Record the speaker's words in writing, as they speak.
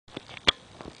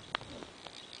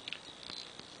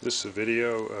This is a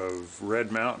video of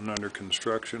Red Mountain under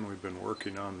construction. We've been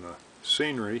working on the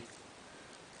scenery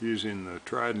using the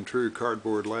tried and true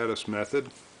cardboard lattice method.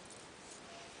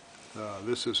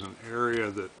 This is an area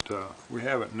that we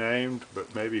haven't named,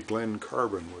 but maybe Glen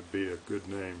Carbon would be a good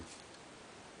name.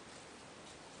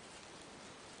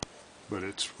 But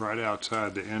it's right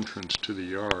outside the entrance to the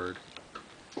yard,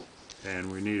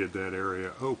 and we needed that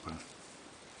area open.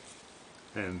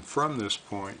 And from this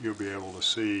point you'll be able to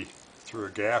see through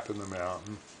a gap in the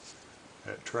mountain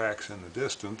at tracks in the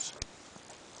distance,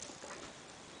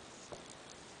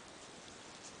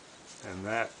 and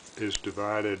that is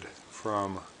divided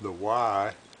from the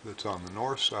Y that's on the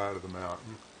north side of the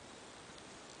mountain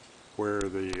where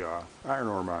the iron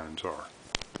ore mines are.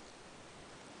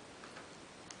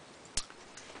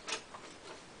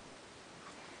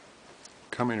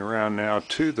 Coming around now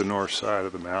to the north side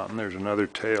of the mountain, there's another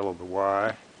tail of the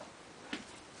Y.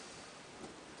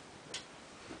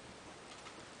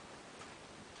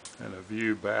 And a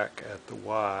view back at the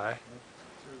Y.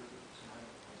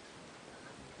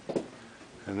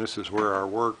 And this is where our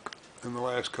work in the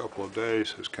last couple of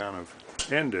days has kind of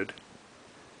ended.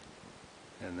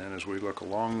 And then as we look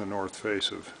along the north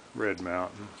face of Red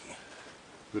Mountain,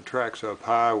 the tracks up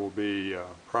high will be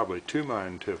probably 2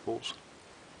 mine tipples.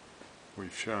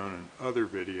 We've shown in other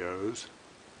videos.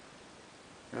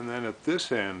 And then at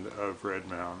this end of Red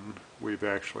Mountain, we've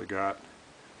actually got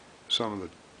some of the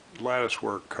lattice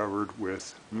work covered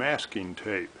with masking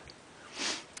tape.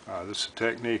 This is a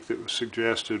technique that was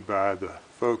suggested by the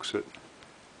folks at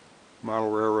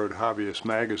Model Railroad Hobbyist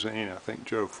magazine. I think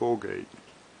Joe Fulgate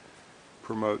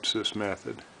promotes this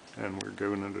method, and we're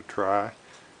giving it a try.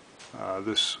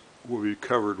 This will be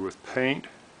covered with paint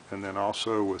and then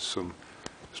also with some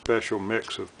special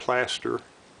mix of plaster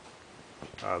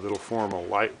that'll form a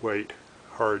lightweight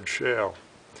hard shell.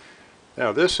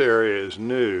 Now this area is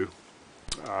new.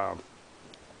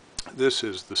 This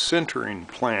is the sintering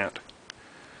plant,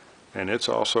 and it's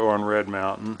also on Red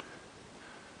Mountain,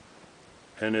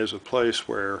 and is a place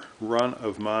where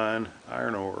run-of-mine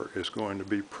iron ore is going to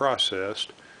be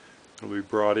processed. It'll be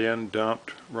brought in,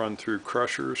 dumped, run through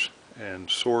crushers, and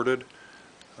sorted.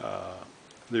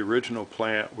 The original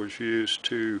plant was used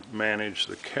to manage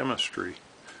the chemistry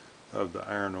of the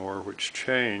iron ore, which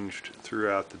changed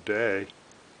throughout the day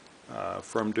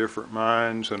from different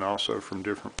mines and also from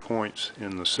different points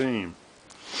in the seam.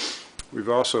 We've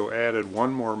also added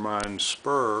one more mine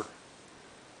spur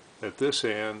at this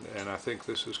end, and I think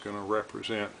this is going to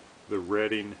represent the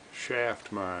Redding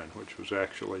Shaft mine, which was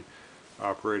actually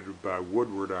operated by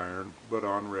Woodward Iron, but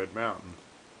on Red Mountain.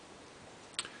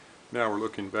 Now we're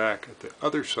looking back at the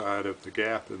other side of the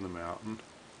gap in the mountain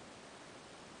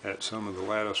at some of the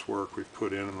lattice work we've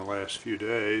put in the last few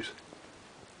days,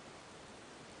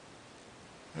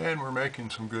 and we're making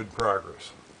some good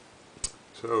progress.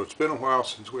 So it's been a while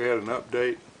since we had an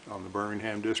update on the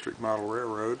Birmingham District Model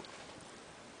Railroad,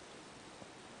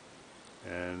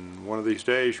 and one of these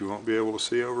days you won't be able to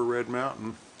see over Red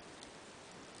Mountain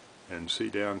and see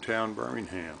downtown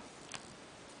Birmingham.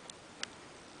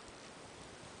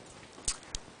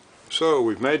 So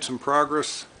we've made some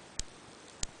progress,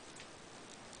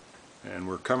 and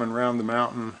we're coming around the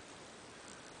mountain,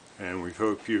 and we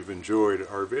hope you've enjoyed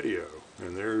our video.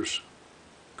 And there's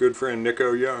good friend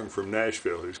Nico Young from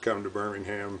Nashville, who's come to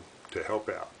Birmingham to help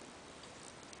out.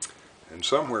 And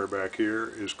somewhere back here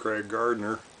is Craig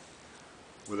Gardner,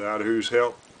 without whose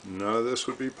help none of this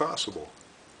would be possible.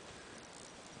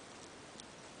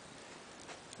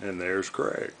 And there's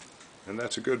Craig, and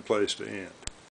that's a good place to end.